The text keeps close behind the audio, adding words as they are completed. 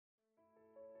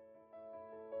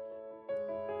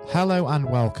Hello and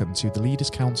welcome to the Leaders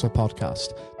Council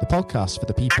podcast, the podcast for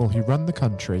the people who run the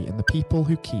country and the people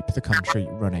who keep the country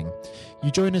running.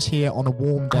 You join us here on a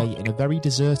warm day in a very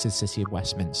deserted city of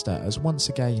Westminster as once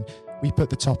again we put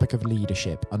the topic of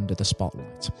leadership under the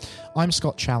spotlight. I'm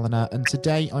Scott Challoner and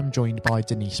today I'm joined by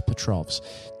Deniss Petrovs.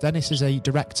 Deniss is a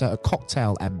director at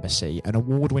Cocktail Embassy, an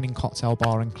award-winning cocktail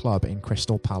bar and club in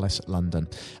Crystal Palace, London.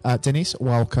 Deniss,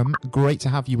 welcome. Great to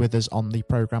have you with us on the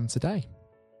programme today.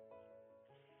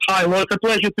 Hi, well, it's a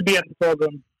pleasure to be at the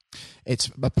program.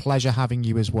 It's a pleasure having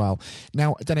you as well.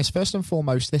 Now, Deniss, first and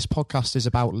foremost, this podcast is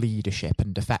about leadership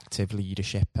and effective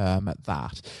leadership at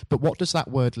that. But what does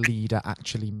that word leader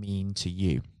actually mean to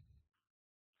you?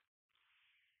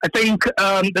 I think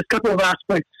there's a couple of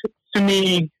aspects to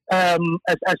me as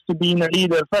to being a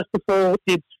leader. First of all,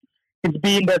 it's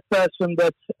being that person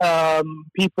that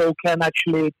people can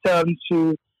actually turn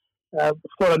to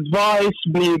for advice,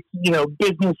 be it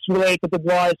business-related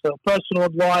advice or personal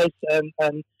advice,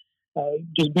 and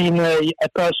just being a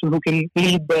person who can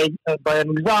lead by an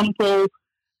example.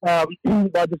 But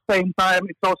at the same time,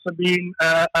 it's also being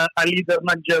a leader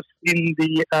not just in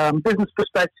the business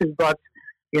perspective, but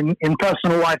in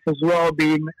personal life as well,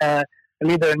 being a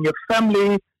leader in your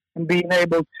family and being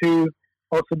able to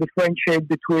also differentiate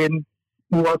between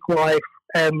work life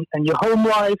and your home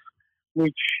life,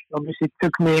 which obviously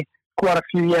took me quite a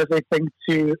few years, I think,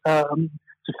 to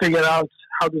figure out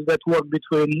how does that work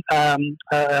between having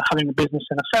a business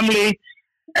and a family,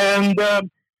 and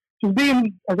just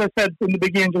being, as I said in the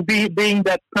beginning, just being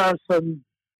that person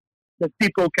that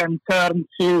people can turn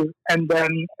to, and then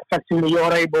effectively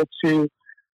you're able to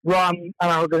run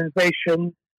an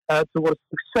organization towards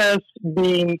success,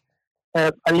 being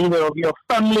a leader of your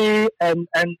family, and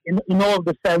in all of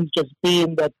the sense, just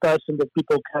being that person that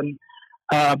people can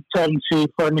turn to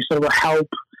for any sort of help,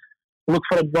 look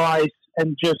for advice,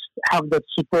 and just have that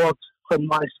support from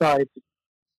my side.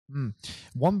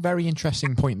 One very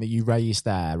interesting point that you raised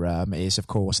there is, of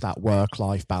course, that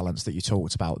work-life balance that you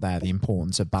talked about there, the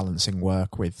importance of balancing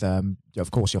work with,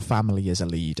 of course, your family as a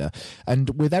leader. And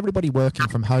with everybody working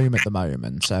from home at the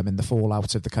moment, in the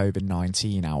fallout of the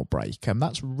COVID-19 outbreak,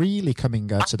 that's really coming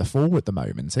to the fore at the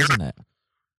moment, isn't it?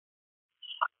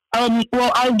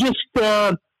 Well, I just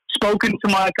spoken to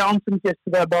my accountant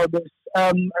yesterday about this.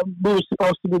 We were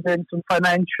supposed to be doing some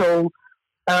financial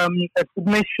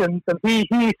submissions, and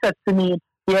he said to me,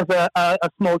 he has a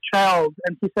small child,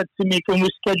 and he said to me, can we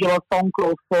schedule a phone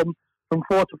call from 4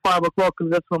 to 5 o'clock,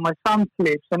 because that's when my son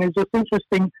sleeps. And it's just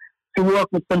interesting to work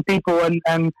with some people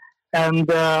and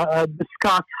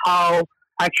discuss how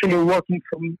actually working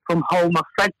from home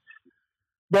affects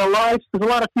their lives. Because a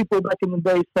lot of people back in the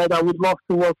day said, I would love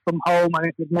to work from home and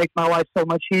it would make my life so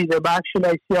much easier. But actually,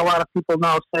 I see a lot of people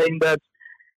now saying that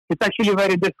it's actually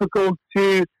very difficult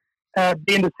to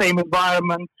be in the same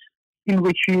environment in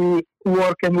which you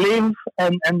work and live,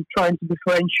 and trying to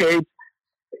differentiate,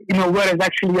 where is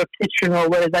actually your kitchen or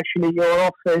where is actually your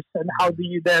office, and how do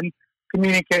you then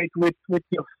communicate with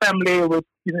your family, with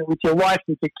your wife,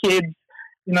 with your kids,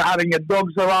 having your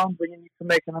dogs around when you need to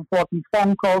make an important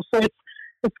phone call. So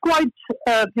it's quite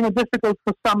difficult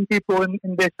for some people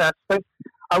in this aspect.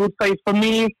 I would say for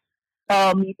me,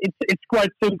 it's quite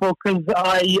simple, because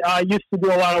I used to do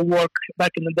a lot of work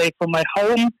back in the day from my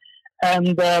home,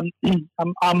 and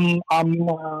I'm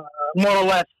more or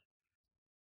less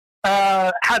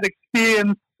had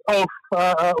experience of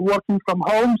working from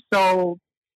home, so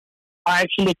I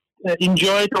actually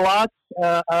enjoy it a lot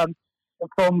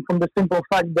from the simple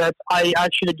fact that I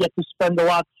actually get to spend a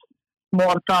lot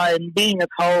more time being at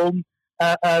home,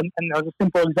 and as a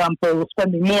simple example,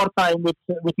 spending more time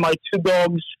with my 2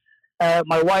 dogs.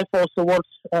 My wife also works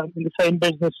in the same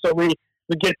business, so we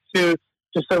get to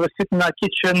sort of sit in our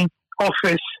kitchen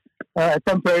office, a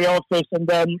temporary office, and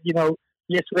then,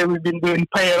 yesterday we've been doing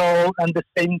payroll, and at the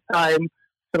same time,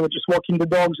 sort of just walking the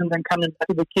dogs and then coming back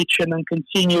to the kitchen and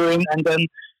continuing, and then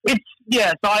so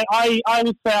I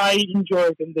would say I enjoy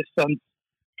it in this sense.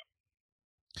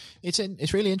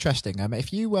 It's really interesting.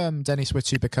 If you, Deniss, were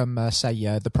to become,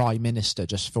 the Prime Minister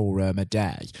just for a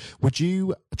day, would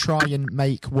you try and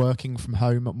make working from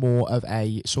home more of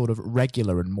a sort of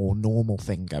regular and more normal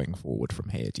thing going forward from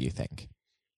here, do you think?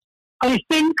 I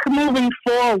think moving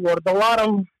forward, a lot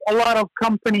of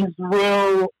companies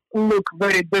will look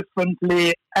very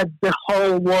differently at the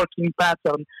whole working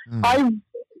pattern.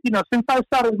 Since I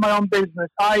started my own business,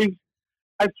 I've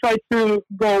tried to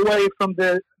go away from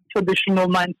the traditional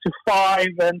 9 to 5,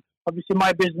 and obviously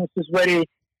my business is very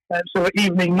sort of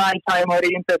evening, nighttime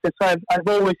oriented. So I've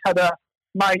always had a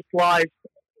night life,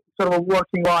 sort of a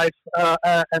working life,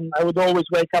 and I would always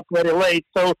wake up very late.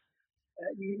 So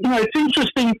it's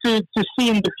interesting to see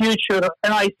in the future,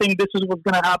 and I think this is what's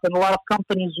going to happen. A lot of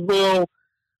companies will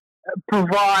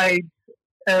provide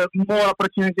more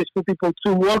opportunities for people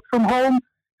to work from home.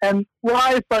 And what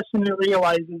I personally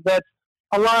realized is that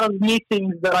a lot of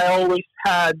meetings that I always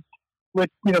had with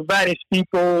various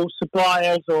people,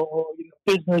 suppliers or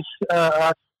business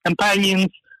companions,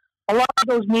 a lot of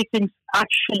those meetings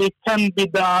actually can be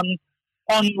done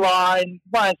online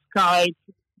via Skype,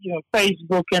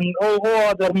 Facebook, and all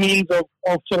other means of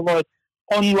sort of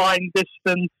online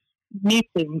distance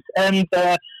meetings. And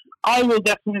I will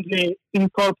definitely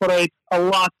incorporate a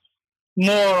lot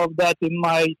more of that in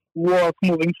my work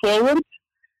moving forward.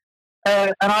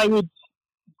 And I would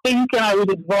think and I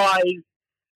would advise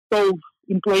those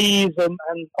employees and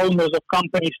owners of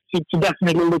companies to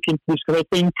definitely look into this, because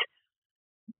I think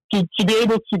to be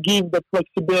able to give the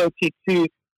flexibility to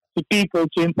people,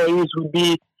 to employees, would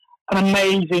be an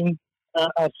amazing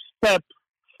step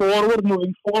forward,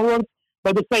 moving forward.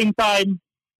 But at the same time,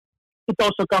 it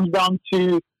also comes down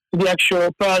to the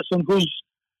actual person who's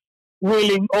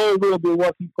willing or will be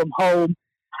working from home,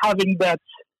 having that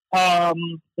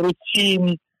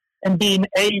routine and being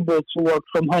able to work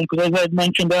from home. Because as I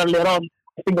mentioned earlier on,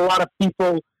 I think a lot of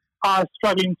people are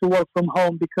struggling to work from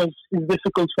home because it's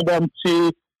difficult for them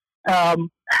to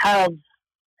have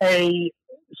a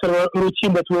sort of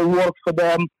routine that will work for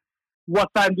them. What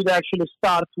time do they actually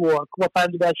start work? What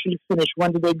time do they actually finish?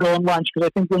 When do they go on lunch? Because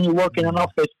I think when you work in an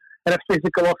office, in a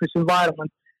physical office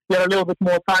environment, you're a little bit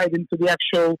more tied into the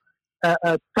actual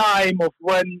time of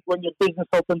when your business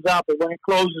opens up or when it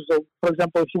closes. Or, for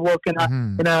example, if you work in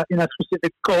a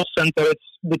specific call center, it's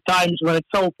the times when it's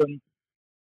open.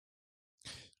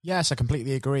 Yes, I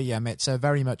completely agree. It's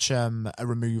very much a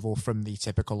removal from the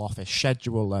typical office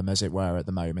schedule, as it were, at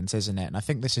the moment, isn't it? And I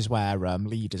think this is where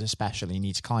leaders especially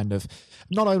need to kind of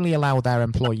not only allow their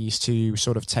employees to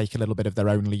sort of take a little bit of their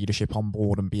own leadership on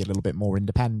board and be a little bit more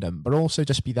independent, but also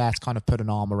just be there to kind of put an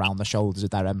arm around the shoulders of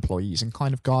their employees and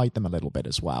kind of guide them a little bit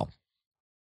as well.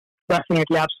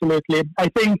 Definitely, absolutely. I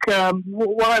think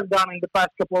what I've done in the past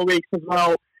couple of weeks as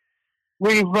well,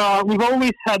 we've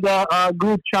always had a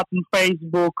group chat on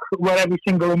Facebook where every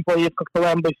single employee of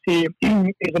Cocktail Embassy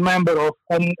is a member of,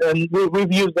 and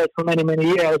we've used that for many, many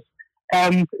years.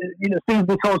 And since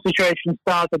this whole situation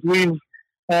started, we've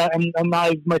and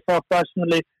I myself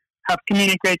personally have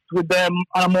communicated with them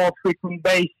on a more frequent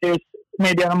basis,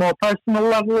 maybe on a more personal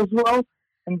level as well,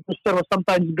 and just sort of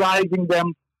sometimes guiding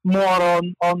them more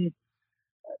on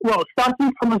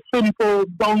starting from a simple,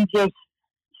 don't just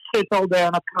sit all day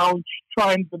on a couch,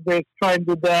 try and do this, try and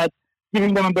do that,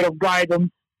 giving them a bit of guidance.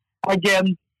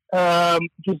 Again,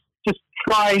 just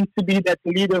trying to be that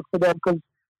leader for them, because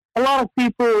a lot of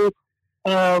people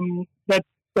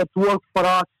that work for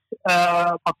us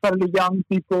are fairly young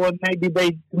people, and maybe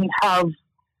they didn't have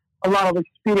a lot of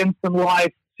experience in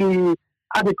life to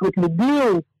adequately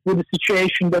deal with the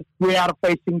situation that we are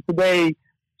facing today.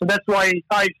 So that's why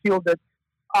I feel that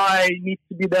I need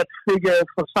to be that figure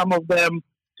for some of them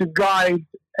to guide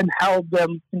and help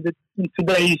them in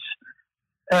today's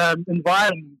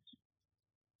environment.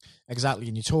 Exactly,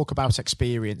 and you talk about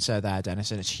experience there,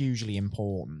 Deniss, and it's hugely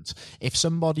important. If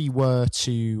somebody were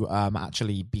to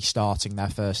actually be starting their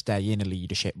first day in a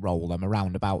leadership role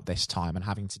around about this time and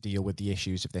having to deal with the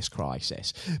issues of this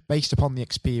crisis, based upon the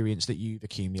experience that you've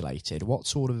accumulated, what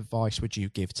sort of advice would you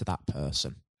give to that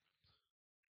person?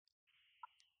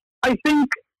 I think,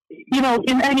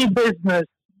 in any business,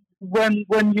 when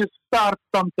you start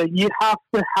something, you have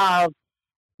to have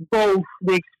both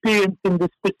the experience in the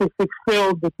specific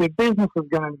field that your business is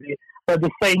going to be, but at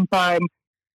the same time,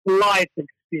 life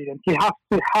experience. You have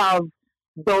to have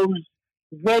those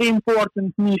very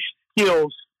important niche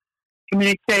skills,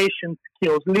 communication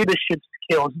skills, leadership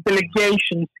skills,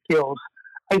 delegation skills.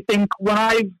 I think when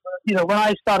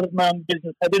I started my own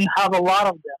business, I didn't have a lot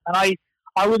of them, and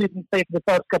I would even say for the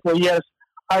first couple of years,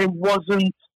 I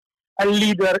wasn't a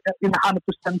leader in 100%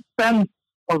 sense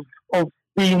of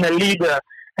being a leader.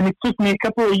 And it took me a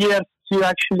couple of years to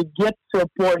actually get to a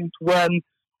point when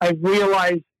I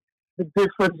realized the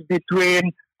difference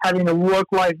between having a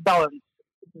work-life balance,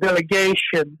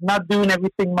 delegation, not doing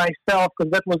everything myself,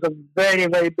 because that was a very,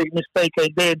 very big mistake I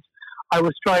did. I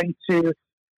was trying to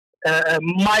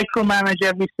micromanage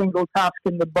every single task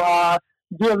in the bar,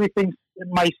 do everything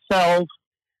myself.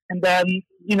 And then,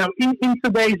 in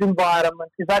today's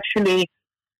environment is actually,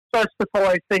 first of all,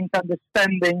 I think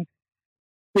understanding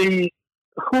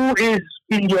who is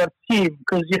in your team,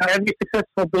 because, every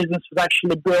successful business is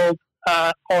actually built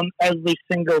on every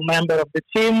single member of the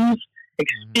team's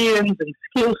experience and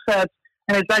skill sets,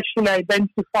 and it's actually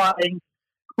identifying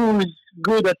who's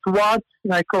good at what,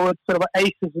 I call it sort of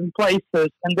aces in places,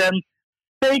 and then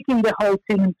taking the whole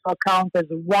team into account as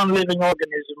one living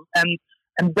organism, and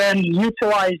then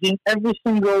utilizing every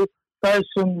single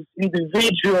person's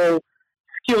individual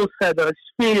skill set or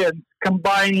experience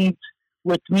combined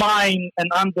with mine and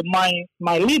under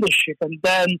my leadership, and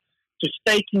then just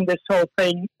taking this whole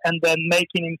thing and then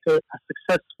making it into a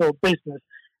successful business.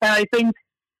 And I think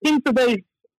in today's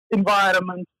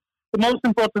environment, the most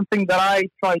important thing that I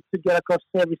try to get across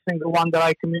to every single one that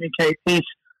I communicate is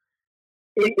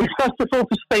first of all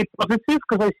to stay positive,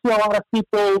 because I see a lot of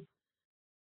people,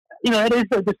 it is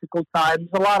a difficult time. There's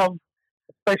a lot of,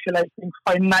 especially I think,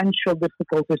 financial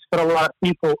difficulties for a lot of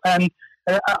people. And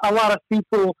a lot of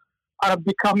people are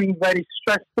becoming very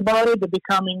stressed about it. They're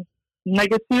becoming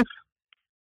negative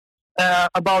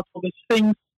about all these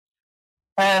things.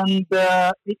 And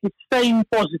it's staying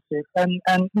positive. And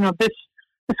this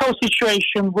whole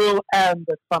situation will end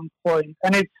at some point.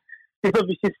 And it's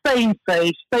obviously staying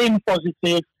safe, staying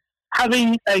positive,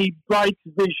 having a bright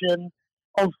vision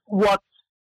of what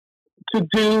to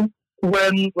do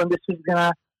when this is going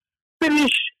to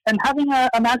finish, and having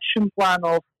an action plan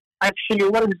of actually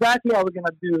what exactly are we going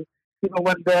to do,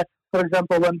 for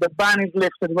example, when the ban is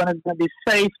lifted, when it's going to be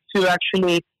safe to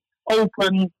actually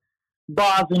open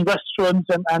bars and restaurants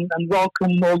and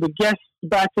welcome all the guests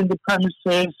back in the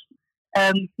premises.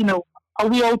 And, are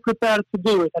we all prepared to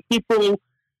do it? Are people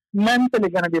mentally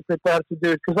going to be prepared to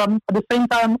do it? Because at the same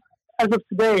time, as of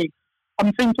today,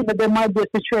 I'm thinking that there might be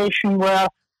a situation where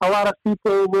a lot of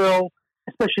people will,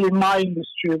 especially in my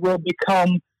industry, will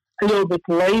become a little bit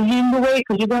lazy in the way,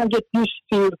 because you're going to get used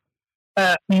to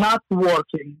not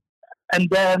working. And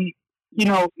then,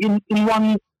 in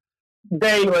one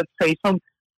day, let's say,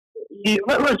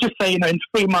 let's just say, in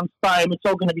 3 months' time, it's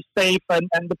all going to be safe, and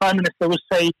the Prime Minister will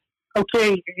say,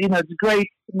 okay, it's great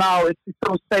now, it's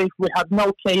so safe, we have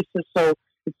no cases, so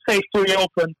it's safe to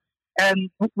reopen, and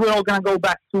we're all going to go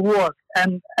back to work.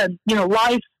 And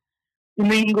life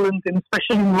in England, and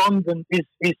especially in London, is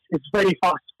very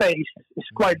fast-paced.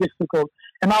 It's quite difficult.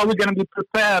 And are we going to be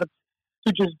prepared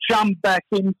to just jump back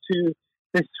into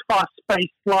this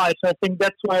fast-paced life? I think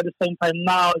that's why at the same time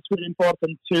now it's really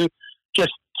important to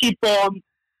just keep on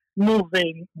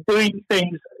moving, doing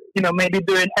things, maybe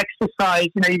doing exercise,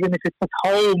 even if it's at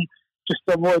home, just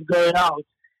to avoid going out.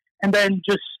 And then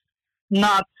just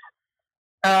not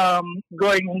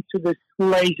going into this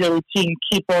lazy routine,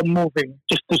 keep on moving,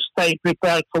 just to stay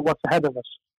prepared for what's ahead of us.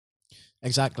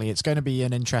 Exactly. It's going to be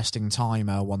an interesting time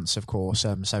once, of course,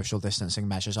 social distancing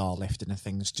measures are lifted and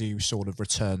things do sort of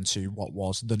return to what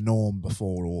was the norm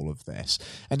before all of this.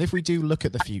 And if we do look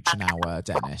at the future now,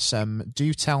 Deniss,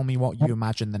 do tell me what you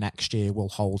imagine the next year will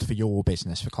hold for your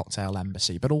business, for Cocktail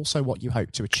Embassy, but also what you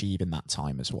hope to achieve in that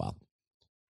time as well.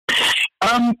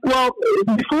 Well,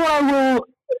 before I will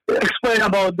explain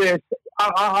about this, so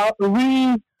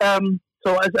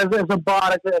as a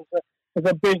bar, as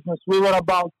a business, we were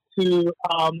about to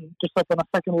just open a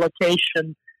second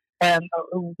location, and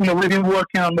we've been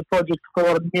working on the project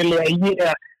for nearly a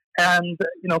year. And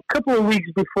a couple of weeks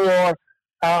before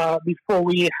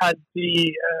we had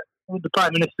the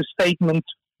Prime Minister's statement,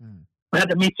 we had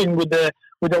a meeting with the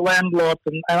landlord,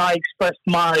 and I expressed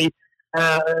my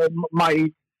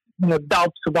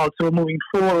doubts about sort of moving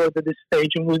forward at this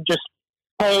stage, and we just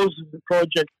paused the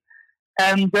project.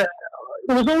 And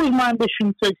it was always my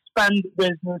ambition to expand the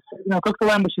business.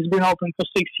 Cocktail Embassy has been open for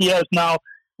 6 years now,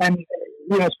 and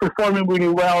it's performing really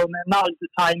well. And now is the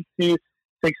time to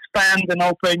expand and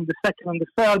open the second and the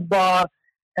third bar.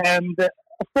 And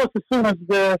of course, as soon as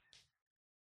this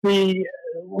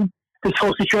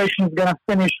whole situation is going to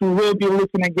finish, we will be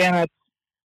looking again at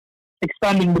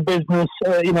expanding the business.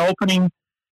 Opening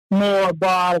more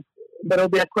bars. But it'll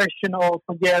be a question of,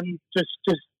 again, just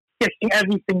getting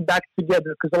everything back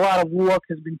together, because a lot of work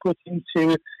has been put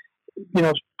into,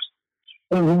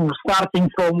 starting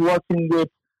from working with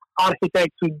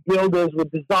architects, with builders,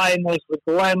 with designers, with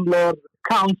the landlord, with the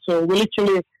council. We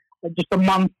literally, just a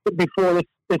month before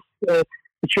this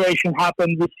situation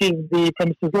happened, received the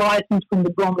premises license from the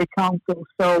Bromley Council.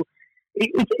 So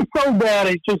it's all there.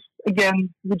 It's just, again,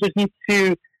 we just need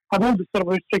to have all the sort of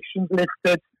restrictions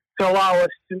lifted to allow us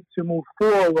to move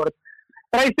forward.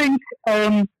 But I think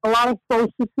a lot of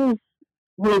processes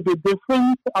will be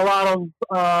different. A lot of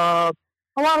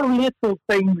little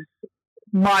things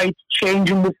might change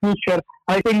in the future.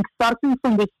 I think starting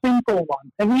from the simple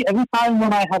one. Every time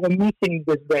when I have a meeting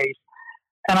these days,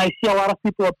 and I see a lot of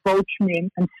people approach me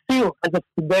and still, as of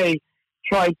today,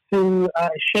 try to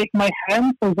shake my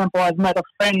hand. For example, I've met a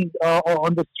friend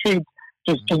on the street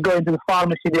just going to the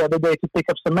pharmacy the other day to pick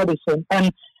up some medicine,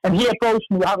 and And he approached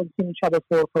me. We haven't seen each other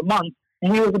for months.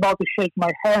 And he was about to shake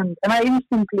my hand. And I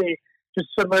instantly just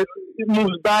sort of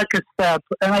moved back a step.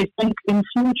 And I think in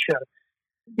future,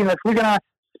 if we're going to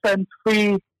spend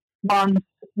 3 months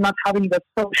not having that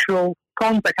social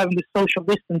contact, having the social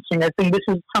distancing, I think this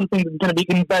is something that's going to be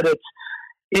embedded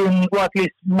in, or at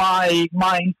least my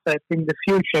mindset in the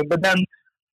future. But then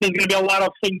there's going to be a lot of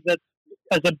things that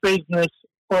as a business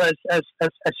or as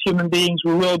human beings,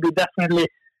 we will be definitely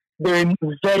doing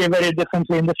very, very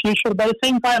differently in the future. But at the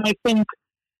same time, I think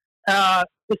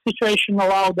the situation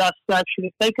allowed us to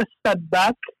actually take a step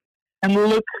back and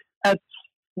look at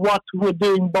what we're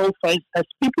doing both as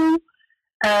people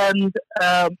and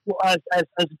as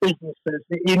businesses.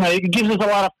 It gives us a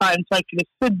lot of time to actually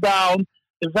sit down,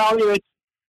 evaluate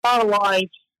our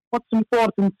lives, what's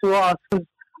important to us. Because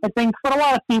I think for a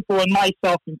lot of people, and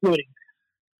myself including,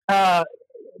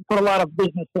 for a lot of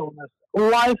business owners,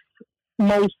 life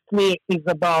mostly is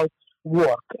about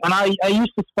work. And I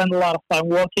used to spend a lot of time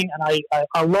working, and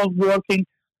I love working.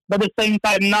 But at the same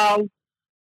time now,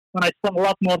 when I spend a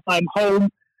lot more time home,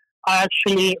 I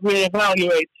actually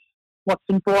reevaluate what's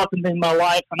important in my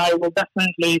life, and I will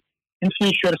definitely in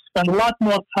future spend a lot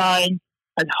more time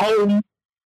at home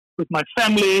with my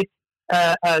family,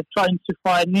 trying to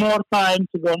find more time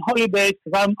to go on holidays,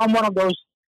 because I'm one of those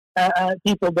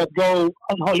people that go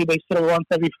on holidays sort of once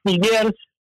every 3 years.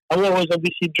 I've always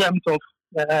obviously dreamt of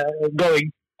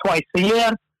going twice a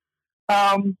year.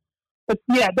 But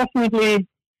yeah, definitely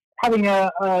having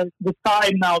the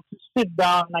time now to sit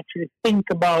down and actually think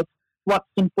about what's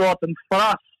important for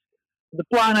us, for the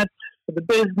planet, for the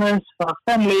business, for our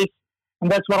families. And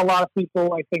that's what a lot of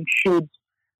people, I think, should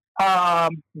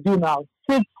do now.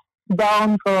 Sit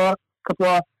down for a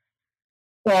couple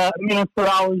of minutes or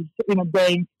hours in a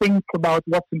day and think about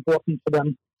what's important for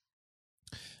them.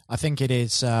 I think it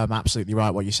is absolutely right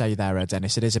what you say there,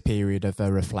 Deniss. It is a period of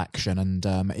reflection, and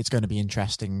it's going to be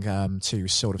interesting to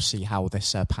sort of see how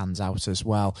this pans out as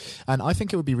well. And I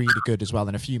think it would be really good as well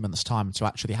in a few months' time to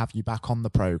actually have you back on the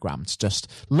programme to just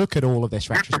look at all of this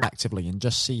retrospectively and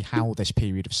just see how this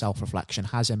period of self-reflection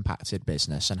has impacted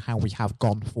business and how we have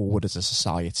gone forward as a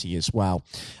society as well.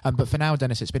 But for now,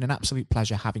 Deniss, it's been an absolute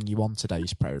pleasure having you on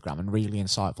today's programme and really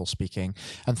insightful speaking.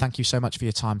 And thank you so much for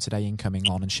your time today in coming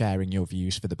on and sharing your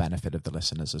views for the benefit of the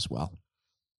listeners as well.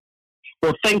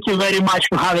 Well, thank you very much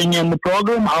for having me on the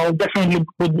program. I'll definitely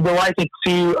be delighted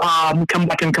to come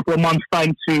back in a couple of months'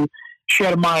 time to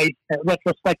share my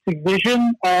retrospective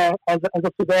vision. As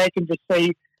of today, I can just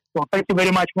say, well, thank you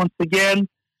very much once again.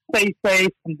 Stay safe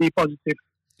and be positive.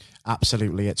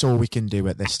 Absolutely. It's all we can do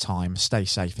at this time. Stay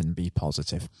safe and be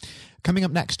positive. Coming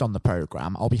up next on the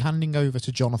programme, I'll be handing over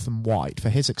to Jonathan White for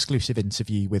his exclusive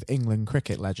interview with England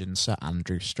cricket legend Sir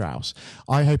Andrew Strauss.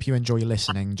 I hope you enjoy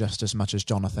listening just as much as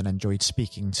Jonathan enjoyed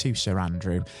speaking to Sir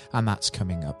Andrew, and that's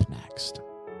coming up next.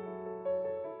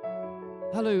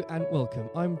 Hello and welcome.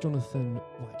 I'm Jonathan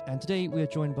White, and today we are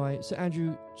joined by Sir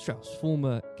Andrew Strauss,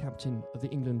 former captain of the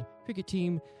England cricket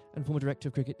team and former director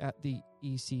of cricket at the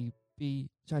ECB.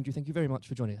 So Andrew, thank you very much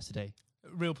for joining us today.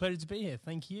 Real pleasure to be here.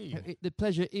 Thank you. The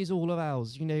pleasure is all of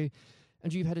ours. And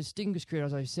you've had a distinguished career,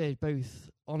 as I said,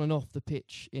 both on and off the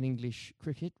pitch in English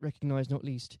cricket, recognised not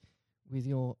least with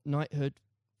your knighthood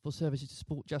for services to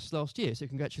sport just last year. So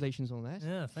congratulations on that.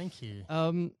 Yeah, thank you.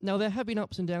 Now, there have been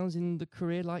ups and downs in the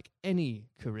career, like any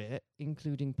career,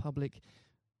 including public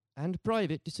and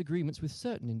private disagreements with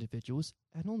certain individuals.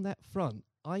 And on that front,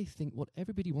 I think what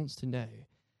everybody wants to know,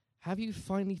 have you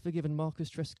finally forgiven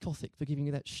Marcus Trescothick for giving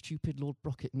you that stupid Lord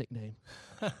Brocket nickname?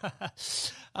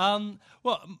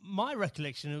 Well, my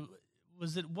recollection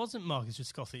was that it wasn't Marcus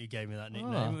Trescothick who gave me that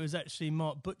nickname. It was actually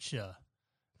Mark Butcher.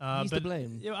 He's to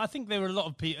blame. I think there were a lot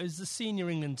of people. It was the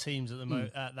senior England teams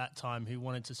at that time who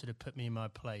wanted to sort of put me in my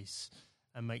place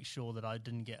and make sure that I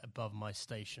didn't get above my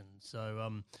station.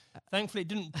 So thankfully it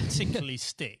didn't particularly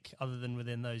stick other than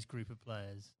within those group of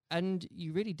players. And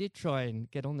you really did try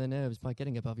and get on their nerves by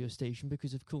getting above your station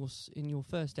because, of course, in your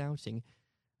first outing,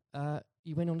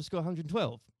 you went on to score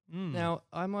 112. Now,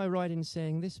 am I right in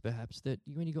saying this, perhaps, that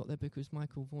you only got there because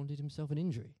Michael Vaughan did himself an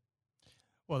injury?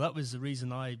 Well, that was the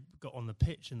reason I got on the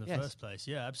pitch in the first place.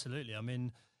 Yeah, absolutely. I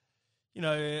mean,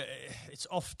 it's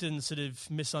often sort of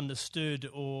misunderstood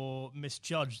or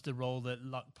misjudged the role that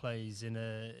luck plays in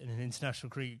an international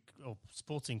cricket or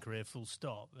sporting career, full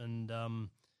stop. And,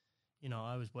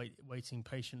 I was waiting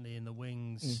patiently in the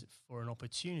wings for an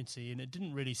opportunity, and it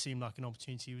didn't really seem like an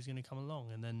opportunity was going to come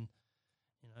along. And then,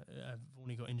 I've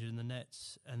only got injured in the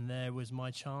nets, and there was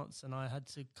my chance, and I had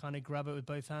to kind of grab it with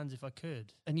both hands if I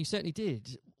could. And you certainly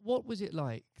did. What was it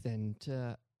like then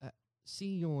to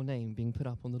see your name being put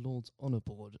up on the Lord's Honour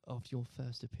Board after your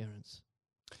first appearance?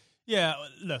 Yeah,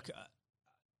 look,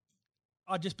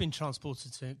 I'd just been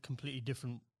transported to a completely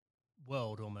different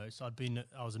world almost. I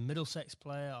was a Middlesex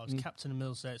player, I was captain of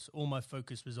Middlesex, all my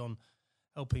focus was on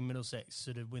helping Middlesex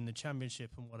sort of win the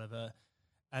championship and whatever.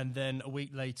 And then a week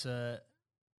later,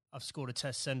 I've scored a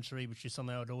test century, which is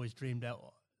something I'd always dreamed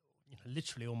out,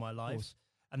 literally all my life.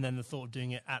 And then the thought of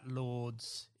doing it at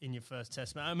Lord's in your first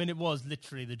test match. I mean, it was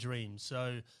literally the dream.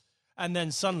 So, and then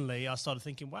suddenly I started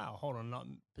thinking, wow, hold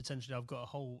on, potentially I've got a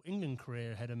whole England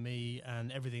career ahead of me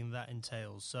and everything that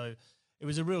entails. So it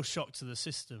was a real shock to the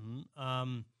system.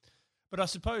 But I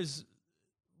suppose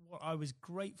what I was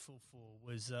grateful for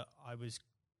was that I was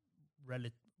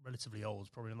relatively old,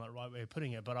 probably not the right way of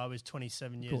putting it, but I was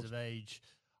 27 years of age.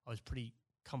 I was pretty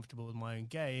comfortable with my own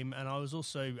game. And I was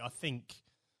also, I think,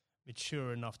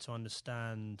 mature enough to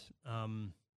understand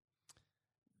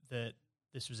that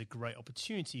this was a great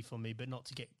opportunity for me, but not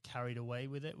to get carried away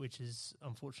with it, which is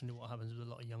unfortunately what happens with a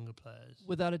lot of younger players.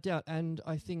 Without a doubt. And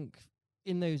I think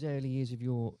in those early years of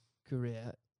your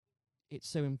career, it's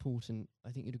so important, I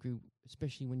think you'd agree,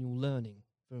 especially when you're learning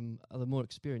from other more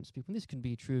experienced people, and this can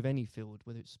be true of any field,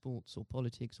 whether it's sports or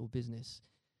politics or business,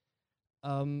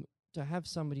 to have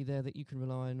somebody there that you can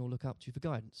rely on or look up to for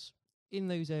guidance. In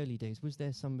those early days, was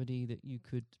there somebody that you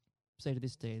could say to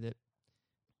this day that,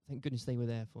 thank goodness they were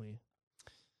there for you?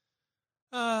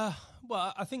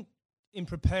 Well, I think in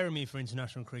preparing me for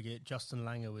international cricket, Justin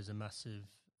Langer was a massive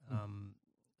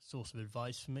source of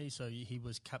advice for me. So he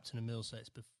was captain of Middlesex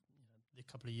a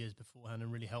couple of years beforehand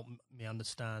and really helped me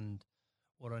understand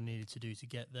what I needed to do to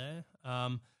get there.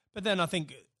 But then I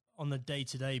think on a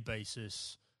day-to-day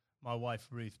basis, my wife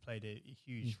Ruth played a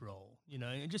huge role,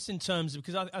 just in terms of,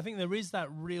 because I think there is that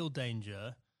real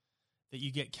danger that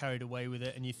you get carried away with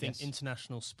it and you think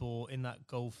international sport in that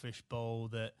goldfish bowl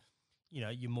that,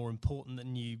 you're more important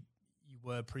than you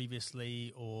were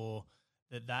previously, or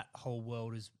that whole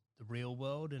world is the real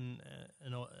world. And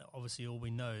obviously all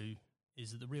we know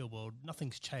is that the real world,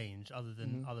 nothing's changed other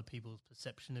than other people's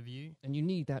perception of you. And you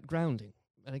need that grounding.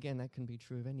 And again, that can be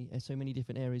true of so many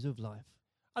different areas of life.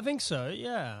 I think so,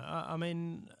 yeah. I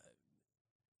mean,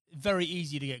 very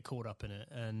easy to get caught up in it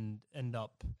and end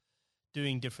up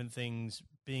doing different things,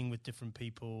 being with different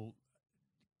people,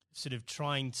 sort of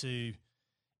trying to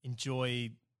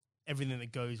enjoy everything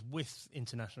that goes with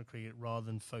international cricket rather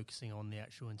than focusing on the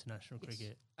actual international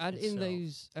cricket. And itself. In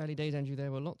those early days, Andrew,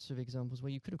 there were lots of examples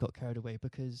where you could have got carried away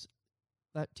because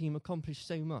that team accomplished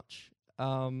so much.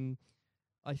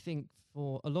 I think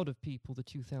for a lot of people, the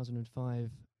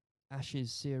 2005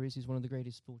 Ashes series is one of the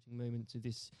greatest sporting moments of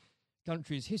this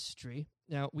country's history.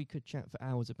 Now, we could chat for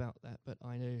hours about that, but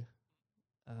I know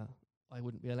I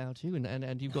wouldn't be allowed to,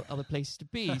 and you've got other places to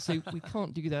be, so we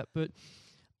can't do that. But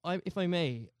if I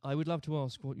may, I would love to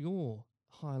ask what your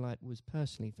highlight was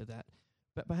personally for that,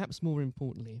 but perhaps more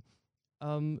importantly,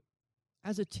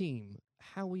 as a team,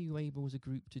 how were you able as a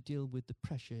group to deal with the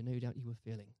pressure no doubt you were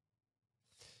feeling?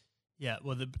 Yeah,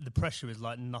 well, the pressure is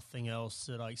like nothing else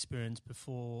that I experienced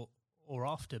before or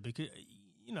after, because,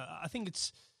 I think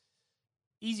it's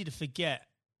easy to forget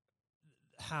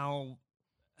how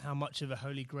much of a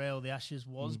holy grail the Ashes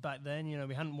was back then.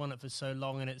 We hadn't won it for so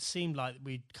long, and it seemed like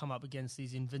we'd come up against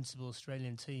these invincible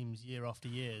Australian teams year after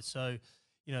year. So,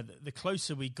 the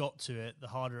closer we got to it, the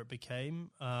harder it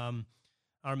became. I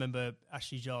remember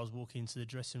Ashley Giles walking into the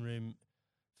dressing room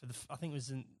I think it was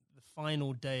in the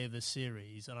final day of the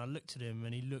series, and I looked at him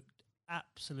and he looked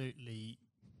absolutely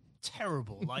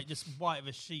terrible, like just white of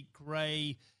a sheet,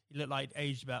 grey. He looked like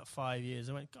aged about 5 years.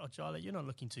 I went, God, Charlie, you're not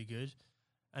looking too good.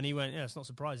 And he went, yeah, it's not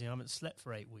surprising. I haven't slept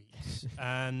for 8 weeks.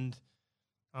 And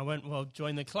I went, well,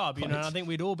 join the club. And I think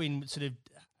we'd all been sort of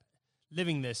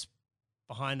living this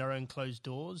behind our own closed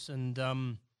doors. And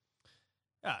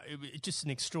it's just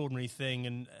an extraordinary thing.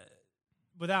 And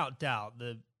without doubt,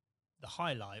 the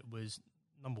highlight was,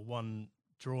 number one,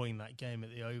 drawing that game at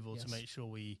the Oval to make sure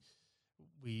we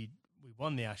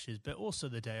won the Ashes, but also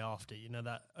the day after,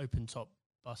 that open-top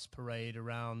bus parade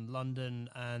around London,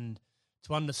 and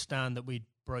to understand that we'd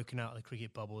broken out of the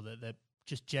cricket bubble, that they're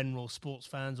just general sports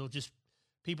fans or just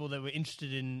people that were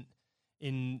interested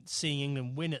in seeing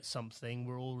England win at something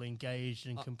were all engaged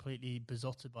and completely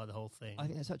besotted by the whole thing. I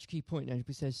think that's such a key point, Andrew,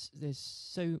 because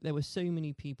there were so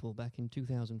many people back in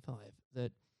 2005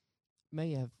 that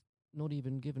may have not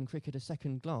even given cricket a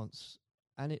second glance,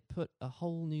 and it put a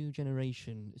whole new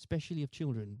generation, especially of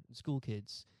children, school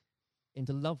kids,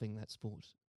 into loving that sport.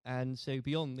 And so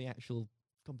beyond the actual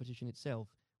competition itself,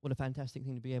 what a fantastic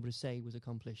thing to be able to say was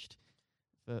accomplished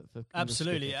for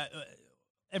absolutely.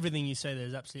 everything you say there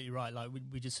is absolutely right. Like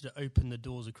we just sort of opened the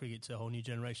doors of cricket to a whole new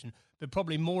generation. But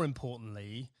probably more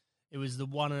importantly, it was the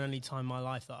one and only time in my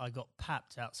life that I got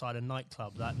papped outside a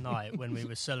nightclub that night when we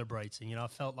were celebrating. You know, I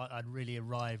felt like I'd really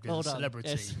arrived as a celebrity.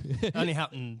 Yes. It only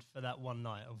happened for that one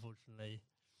night, unfortunately.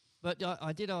 But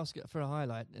I did ask for a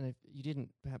highlight, and if you didn't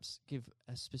perhaps give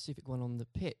a specific one on the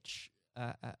pitch,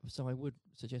 so I would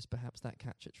suggest perhaps that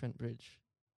catch at Trent Bridge.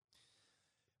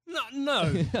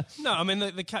 No. I mean,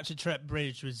 the catch at Trent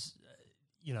Bridge was,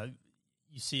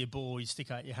 you see a ball, you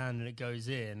stick out your hand and it goes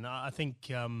in. I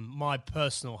think my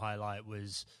personal highlight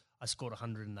was I scored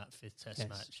 100 in that fifth test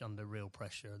match under real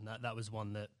pressure. And that was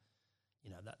one that,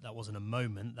 that wasn't a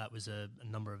moment. That was a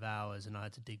number of hours, and I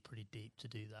had to dig pretty deep to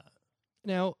do that.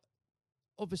 Now,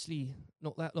 obviously,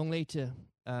 not that long later,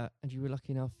 and you were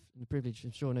lucky enough and the privilege,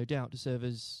 I'm sure, no doubt, to serve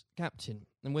as captain.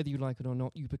 And whether you like it or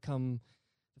not, you become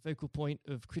the focal point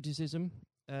of criticism.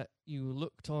 You were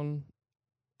looked on,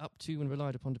 up to, and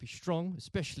relied upon to be strong,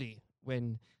 especially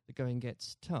when the going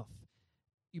gets tough.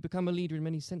 You become a leader in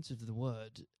many senses of the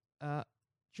word.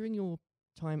 During your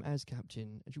time as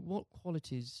captain, what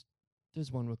qualities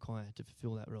does one require to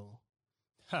fulfill that role?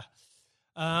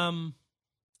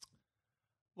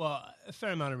 Well, a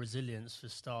fair amount of resilience for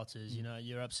starters.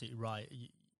 You're absolutely right.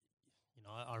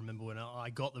 I remember when I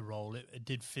got the role, it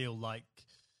did feel like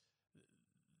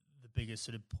the biggest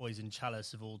sort of poison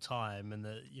chalice of all time, and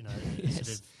sort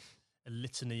of a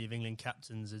litany of England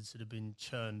captains had sort of been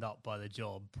churned up by the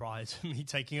job prior to me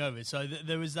taking over. So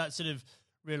there was that sort of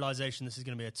realization this is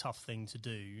going to be a tough thing to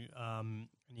do, and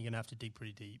you're going to have to dig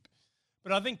pretty deep.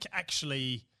 But I think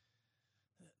actually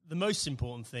the most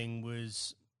important thing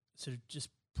was sort of just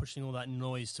pushing all that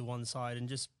noise to one side and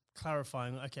just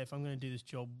clarifying, okay, if I'm going to do this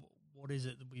job, what is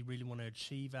it that we really want to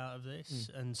achieve out of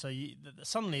this? And so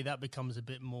suddenly that becomes a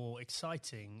bit more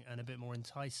exciting and a bit more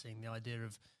enticing, the idea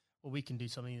of, well, we can do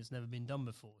something that's never been done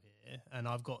before here, and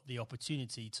I've got the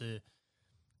opportunity to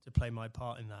play my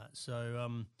part in that.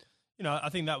 So, I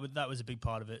think that was a big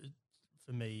part of it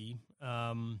for me.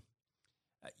 I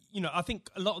think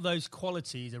a lot of those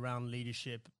qualities around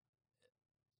leadership,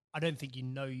 I don't think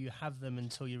you have them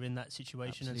until you're in that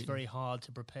situation. Absolutely. And it's very hard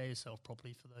to prepare yourself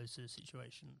properly for those sort of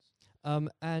situations.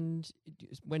 And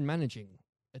when managing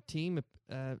a team,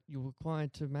 you're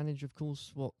required to manage, of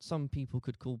course, what some people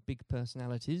could call big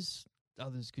personalities.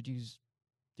 Others could use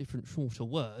different, shorter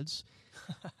words.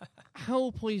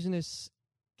 How poisonous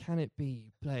can it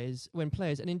be, when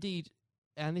players, and indeed,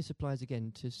 and this applies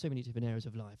again to so many different areas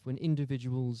of life, when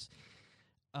individuals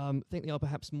think they are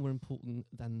perhaps more important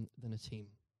than a team?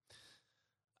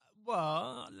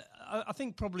 Well, I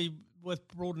think probably worth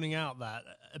broadening out that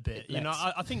a bit.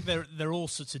 I think there are all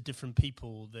sorts of different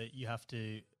people that you have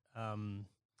to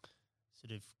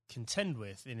sort of contend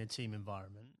with in a team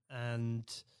environment, and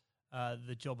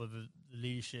the job of the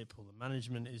leadership or the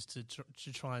management is to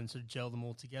try and sort of gel them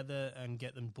all together and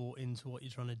get them bought into what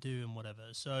you're trying to do and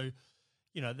whatever. So,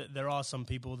 there are some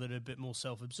people that are a bit more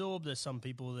self-absorbed. There's some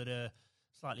people that are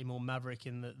slightly more maverick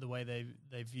in the way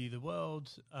they view the world.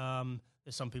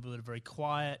 There's some people that are very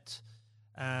quiet.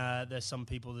 There's some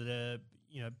people that are,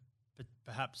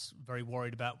 perhaps very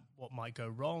worried about what might go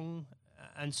wrong.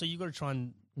 And so you've got to try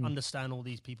and understand all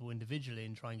these people individually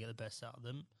and try and get the best out of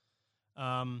them.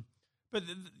 But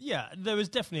there was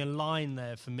definitely a line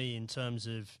there for me in terms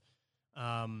of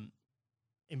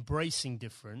embracing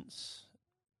difference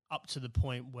up to the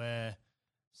point where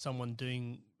someone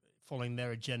following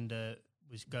their agenda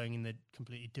was going in a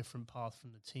completely different path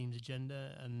from the team's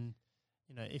agenda. And,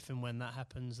 if and when that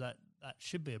happens, that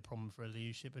should be a problem for a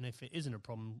leadership. And if it isn't a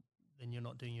problem, then you're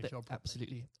not doing your job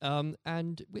properly. Absolutely.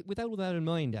 And with all that in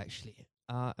mind, actually,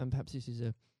 and perhaps this is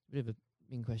a bit of a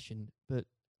mean question, but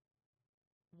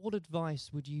what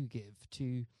advice would you give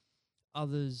to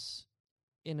others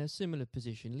in a similar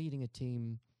position, leading a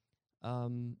team,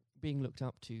 being looked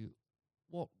up to?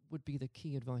 What would be the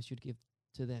key advice you'd give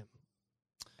to them,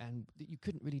 and that you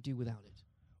couldn't really do without it?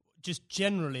 Just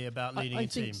generally about leading a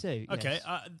team? I think so, Okay,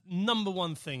 yes. Number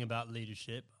one thing about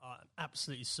leadership, I'm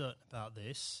absolutely certain about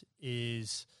this,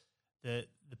 is that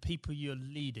the people you're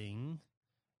leading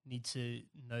need to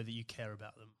know that you care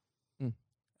about them.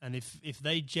 And if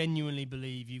they genuinely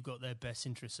believe you've got their best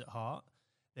interests at heart,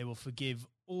 they will forgive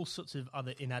all sorts of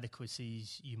other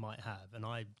inadequacies you might have, and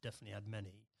I definitely had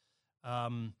many.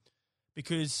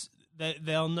 Because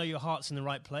they'll know your heart's in the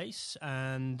right place,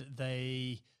 and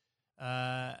they'll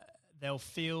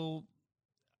feel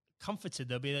comforted.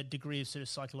 There'll be a degree of sort of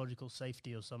psychological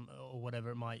safety or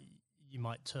whatever you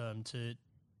might term to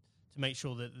make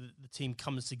sure that the team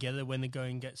comes together when the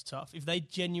going gets tough. If they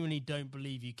genuinely don't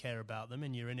believe you care about them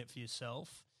and you're in it for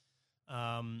yourself,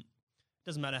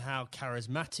 doesn't matter how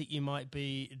charismatic you might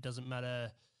be. It doesn't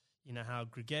matter, how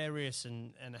gregarious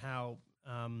and how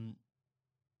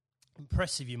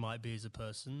impressive you might be as a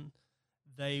person.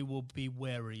 They will be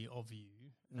wary of you,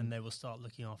 and they will start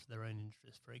looking after their own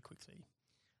interests very quickly.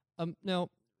 Now,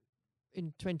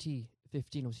 in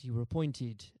 2015, obviously, you were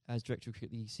appointed as director of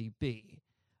cricket at the ECB.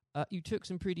 You took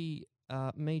some pretty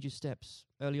major steps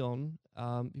early on.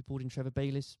 You brought in Trevor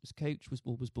Bayliss as coach,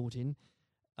 was brought in.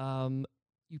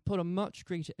 You put a much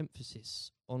greater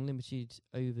emphasis on limited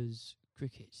overs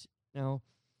cricket. Now,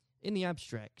 in the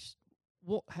abstract,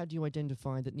 what had you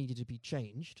identified that needed to be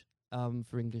changed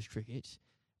for English cricket?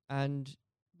 And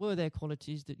were there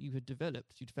qualities that you had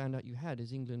developed, you'd found out you had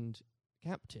as England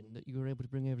captain, that you were able to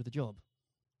bring over to the job?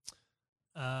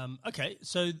 Okay,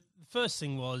 so the first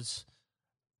thing was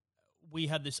we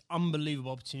had this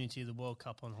unbelievable opportunity of the World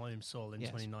Cup on home soil in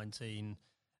 2019.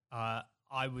 I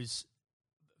was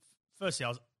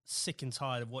sick and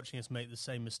tired of watching us make the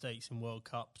same mistakes in World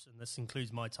Cups, and this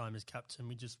includes my time as captain.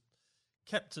 We just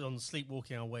kept on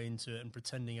sleepwalking our way into it and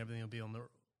pretending everything would be all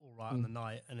right on the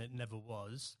night, and it never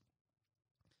was.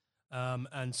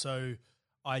 And so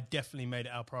I definitely made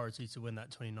it our priority to win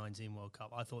that 2019 World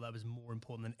Cup. I thought that was more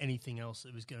important than anything else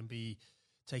that was going to be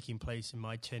taking place in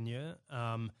my tenure.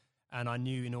 And I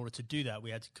knew in order to do that,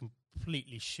 we had to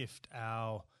completely shift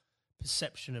our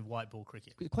perception of white ball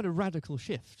cricket. Quite a radical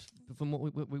shift from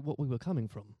what we were coming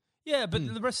from. Yeah,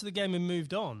 but the rest of the game had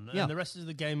moved on. Yeah. And the rest of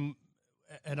the game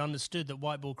had understood that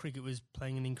white ball cricket was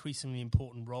playing an increasingly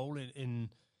important role in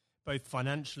both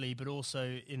financially, but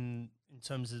also in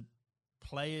terms of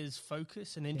players'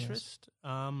 focus and interest.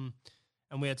 Yes.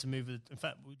 And we had to move. In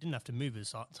fact, we didn't have to move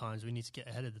at times. We need to get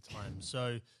ahead of the time.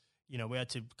 So, we had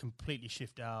to completely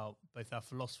shift both our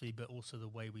philosophy, but also the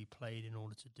way we played in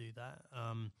order to do that.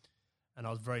 And I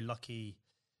was very lucky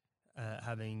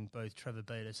having both Trevor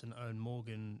Bayliss and Owen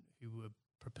Morgan, who were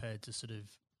prepared to sort of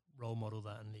role model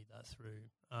that and lead that through.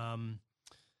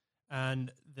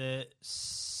 And the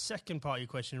second part of your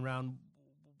question around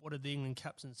what had the England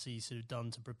captaincy sort of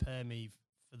done to prepare me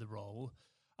for the role,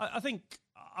 I think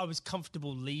I was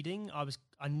comfortable leading.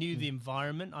 I knew the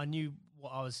environment. I knew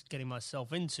what I was getting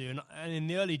myself into. And in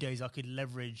the early days, I could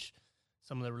leverage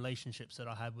some of the relationships that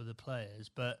I had with the players.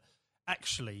 But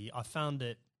actually, I found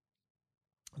it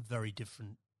a very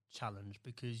different challenge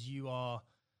because you are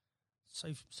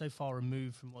so far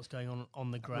removed from what's going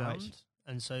on the ground. Right.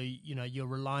 And so, you're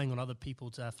relying on other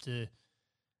people to have to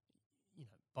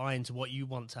buy into what you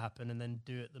want to happen and then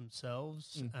do it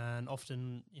themselves. And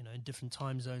often, in different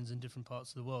time zones in different parts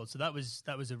of the world. So that was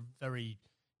a very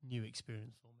new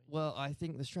experience for me. Well, I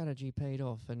think the strategy paid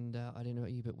off, and I don't know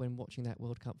about you, but when watching that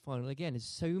World Cup final, again, as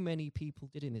so many people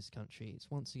did in this country, it's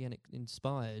once again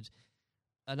inspired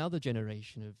another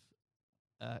generation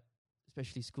of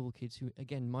especially school kids who,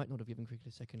 again, might not have given cricket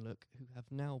a second look, who have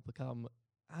now become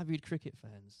avid cricket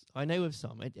fans. I know of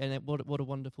some, and what a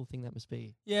wonderful thing that must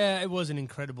be. Yeah, it was an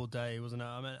incredible day, wasn't it?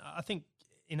 I mean, I think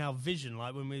in our vision,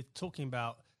 like when we're talking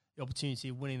about the opportunity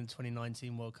of winning the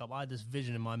 2019 World Cup, I had this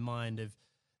vision in my mind of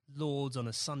Lords on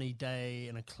a sunny day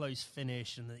and a close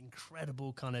finish and the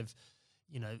incredible kind of,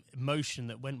 emotion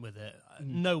that went with it.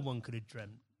 No one could have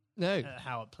dreamt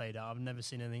how it played out. I've never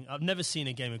seen anything. I've never seen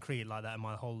a game of cricket like that in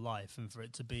my whole life, and for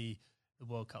it to be the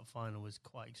World Cup final was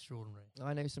quite extraordinary.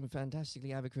 I know some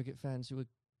fantastically avid cricket fans who were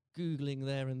Googling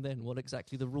there and then what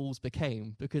exactly the rules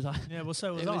became, because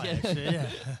so was I, actually, yeah.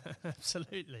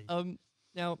 Absolutely.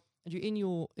 Now, Andrew, in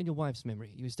your wife's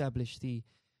memory, you established the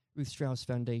Ruth Strauss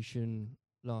Foundation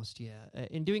last year.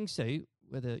 In doing so,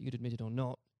 whether you'd admit it or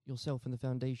not, yourself and the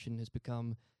foundation has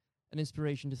become an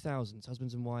inspiration to thousands,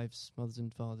 husbands and wives, mothers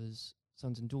and fathers,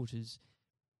 sons and daughters.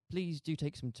 Please do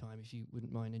take some time, if you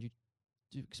wouldn't mind, and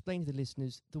to explain to the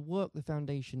listeners the work the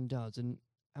foundation does and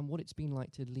what it's been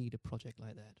like to lead a project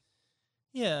like that.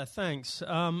 Yeah, thanks.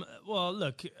 Well,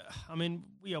 look, I mean,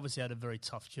 we obviously had a very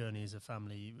tough journey as a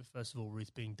family. First of all,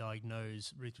 Ruth being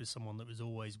diagnosed. Ruth was someone that was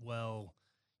always well.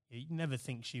 You never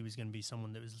think she was going to be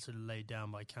someone that was sort of laid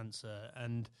down by cancer.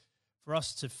 And for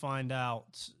us to find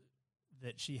out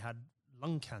that she had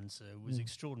lung cancer was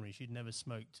extraordinary. She'd never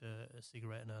smoked a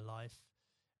cigarette in her life.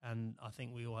 And I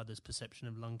think we all had this perception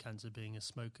of lung cancer being a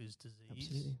smoker's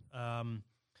disease. Absolutely.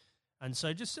 And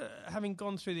so just having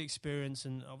gone through the experience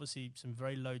and obviously some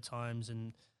very low times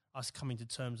and us coming to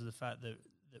terms with the fact that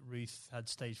Ruth had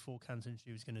stage 4 cancer and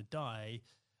she was going to die,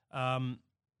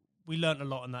 we learnt a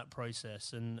lot in that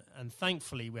process. And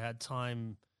thankfully we had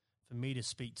time for me to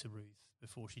speak to Ruth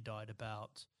before she died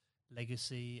about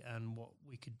legacy and what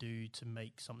we could do to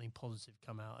make something positive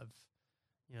come out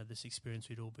of this experience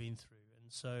we'd all been through.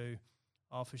 And so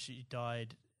after she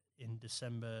died in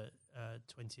December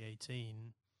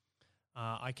 2018,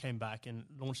 I came back and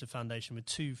launched a foundation with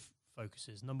two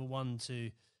focuses. Number one,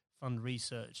 to fund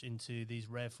research into these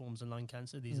rare forms of lung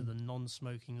cancer. These are the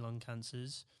non-smoking lung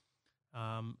cancers.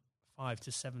 5,000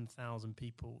 to 7,000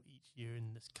 people each year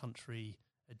in this country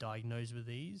are diagnosed with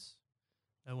these.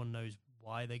 No one knows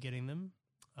why they're getting them,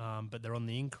 but they're on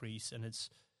the increase, and it's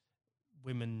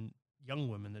young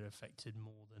women that are affected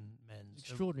more than men.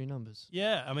 Extraordinary numbers.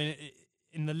 Yeah, I mean,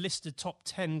 in the list of top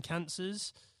 10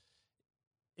 cancers,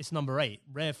 it's number 8.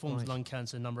 Rare forms of lung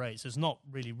cancer, number 8. So it's not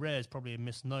really rare. It's probably a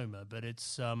misnomer, but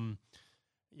it's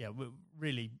we're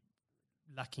really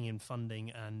lacking in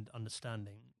funding and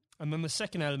understanding. And then the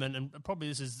second element, and probably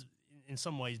this is in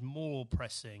some ways more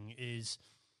pressing, is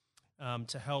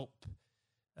to help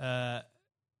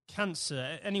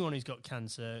cancer. Anyone who's got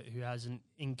cancer who has an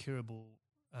incurable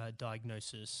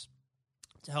diagnosis,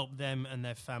 to help them and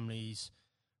their families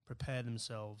prepare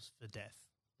themselves for death.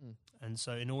 And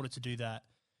so in order to do that,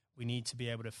 we need to be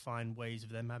able to find ways of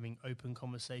them having open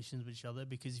conversations with each other,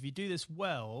 because if you do this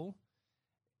well,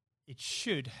 it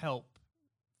should help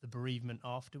the bereavement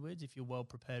afterwards if you're well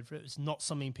prepared for it. It's not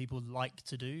something people like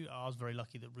to do. I was very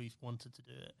lucky that Ruth wanted to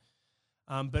do it.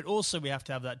 But also we have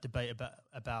to have that debate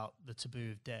about the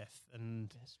taboo of death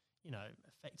and,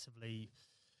 effectively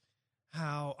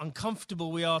how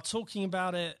uncomfortable we are talking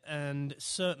about it, and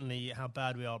certainly how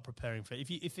bad we are preparing for it.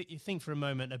 If you think for a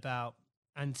moment about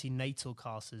antenatal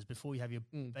classes before you have your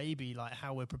baby, like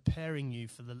how we're preparing you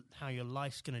for how your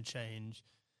life's going to change,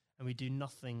 and we do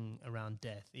nothing around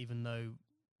death, even though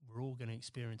we're all going to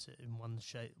experience it in one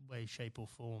way, shape or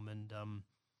form. And,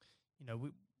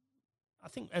 I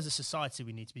think as a society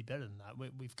we need to be better than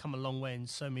that. We've come a long way in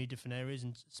so many different areas,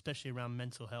 and especially around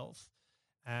mental health,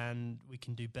 and we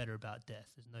can do better about death.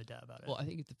 There's no doubt about it. Well, I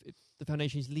think the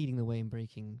foundation is leading the way in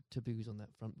breaking taboos on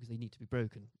that front, because they need to be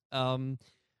broken.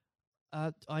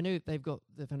 I know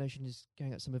the foundation is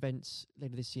going out some events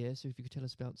later this year, so if you could tell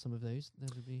us about some of those,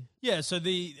 that would be... Yeah, so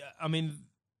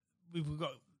we've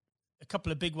got a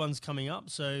couple of big ones coming up.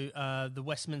 So the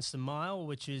Westminster Mile,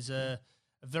 which is a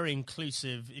very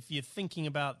inclusive... If you're think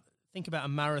about a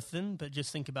marathon, but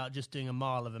just think about just doing a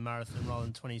mile of a marathon rather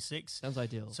than 26. Sounds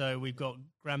ideal. So we've got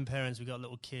grandparents, we've got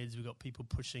little kids, we've got people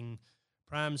pushing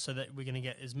prams, so that we're going to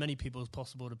get as many people as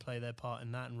possible to play their part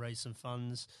in that and raise some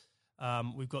funds.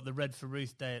 We've got the Red for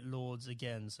Ruth Day at Lord's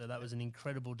again, so that was an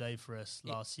incredible day for us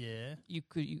last year.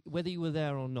 Whether you were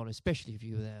there or not, especially if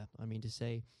you were there, I mean to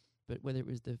say, but whether it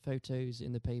was the photos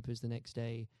in the papers the next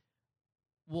day,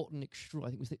 what an I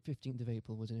think it was the 15th of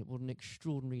April, wasn't it? What an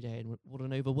extraordinary day, and what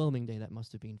an overwhelming day that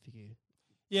must have been for you.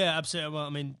 Yeah, absolutely. Well, I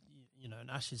mean, an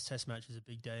Ashes Test match is a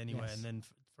big day anyway, and then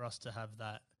for us to have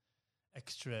that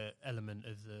extra element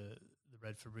of the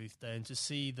Red for Ruth Day, and to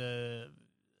see the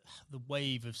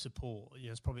wave of support,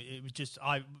 it was just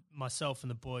myself and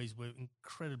the boys were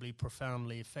incredibly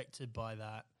profoundly affected by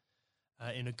that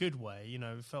in a good way.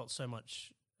 We felt so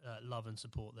much love and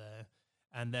support there.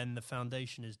 And then the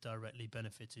foundation is directly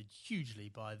benefited hugely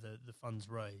by the funds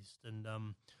raised. And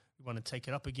we want to take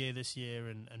it up a gear this year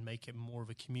and make it more of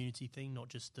a community thing, not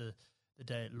just the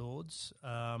day at Lord's.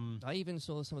 I even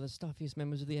saw some of the stuffiest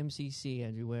members of the MCC,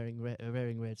 Andrew, wearing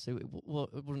red. So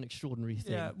what an extraordinary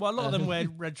thing. Yeah, well, a lot of them wear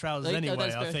red trousers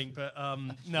anyway, I think. But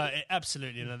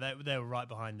absolutely. They were right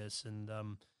behind us. And,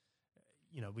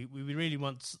 we really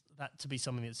want that to be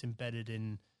something that's embedded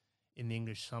in the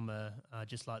English summer,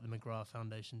 just like the McGrath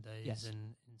Foundation Days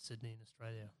in Sydney in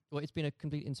Australia. Well, it's been a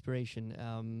complete inspiration,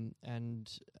 and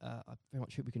I very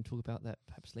much hope we can talk about that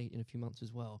perhaps late in a few months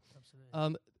as well.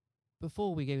 Absolutely.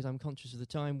 Before we go, as I'm conscious of the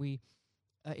time,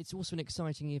 it's also an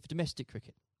exciting year for domestic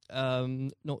cricket,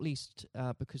 not least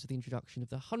because of the introduction of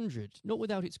the 100, not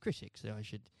without its critics, I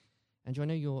should. Andrew, I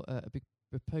know you're a big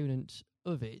proponent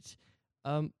of it.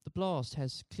 The Blast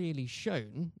has clearly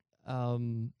shown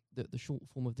that the short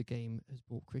form of the game has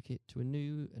brought cricket to a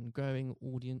new and growing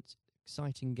audience,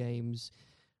 exciting games.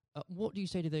 What do you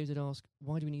say to those that ask,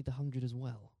 why do we need the 100 as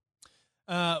well?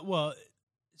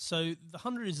 So the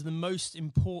 100 is the most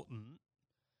important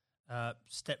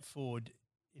step forward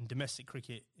in domestic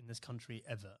cricket in this country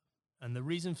ever. And the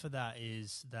reason for that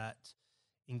is that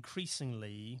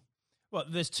increasingly,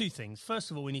 there's two things.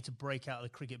 First of all, we need to break out of the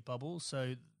cricket bubble.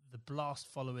 So the Blast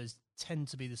followers tend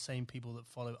to be the same people that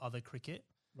follow other cricket.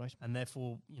 Right. And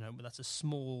therefore, that's a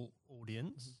small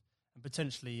audience and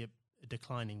potentially a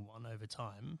declining one over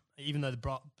time, even though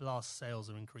the Blast sales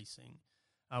are increasing.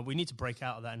 We need to break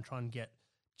out of that and try and get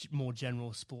more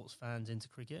general sports fans into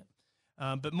cricket.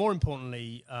 But more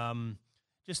importantly,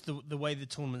 just the way the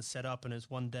tournament's set up, and it's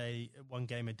one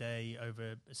game a day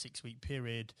over a 6-week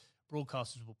period,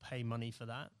 broadcasters will pay money for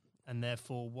that. and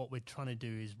therefore what we're trying to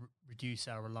do is reduce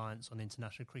our reliance on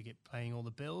international cricket paying all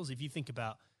the bills. If you think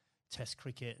about Test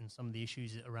cricket and some of the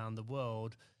issues around the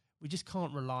world, we just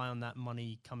can't rely on that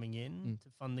money coming in to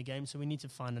fund the game. So we need to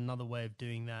find another way of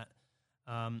doing that.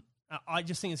 I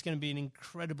just think it's going to be an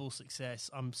incredible success.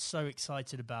 I'm so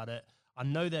excited about it. I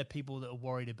know there are people that are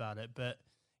worried about it, but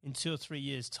in 2 or 3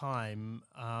 years' time,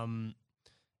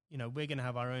 we're going to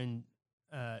have our own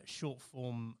short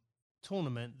form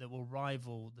tournament that will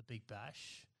rival the Big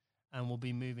Bash, and we'll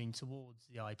be moving towards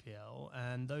the IPL.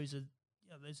 And those are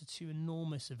 2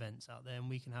 enormous events out there, and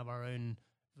we can have our own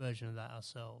version of that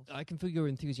ourselves. I can feel your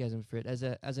enthusiasm for it. As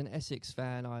an Essex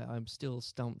fan, I'm still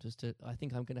stumped as to, I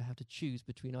think I'm going to have to choose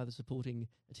between either supporting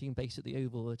a team based at the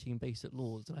Oval or a team based at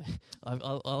Lords. And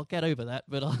I'll get over that,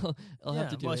 but I'll have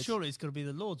to do it. Well, surely it's got to be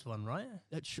the Lords one, right?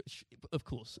 Of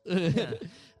course. Yeah.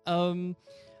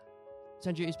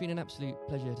 Sanju, it's been an absolute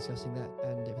pleasure discussing that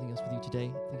and everything else with you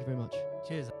today. Thank you very much.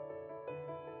 Cheers.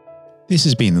 This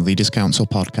has been the Leaders Council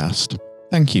podcast.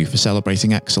 Thank you for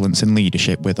celebrating excellence in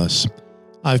leadership with us.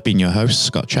 I've been your host,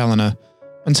 Scott Challoner.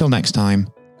 Until next time,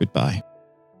 goodbye.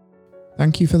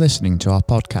 Thank you for listening to our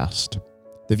podcast.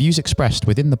 The views expressed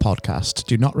within the podcast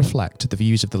do not reflect the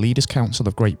views of the Leaders Council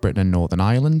of Great Britain and Northern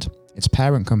Ireland, its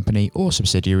parent company or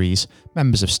subsidiaries,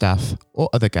 members of staff, or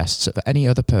other guests of any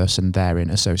other person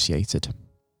therein associated.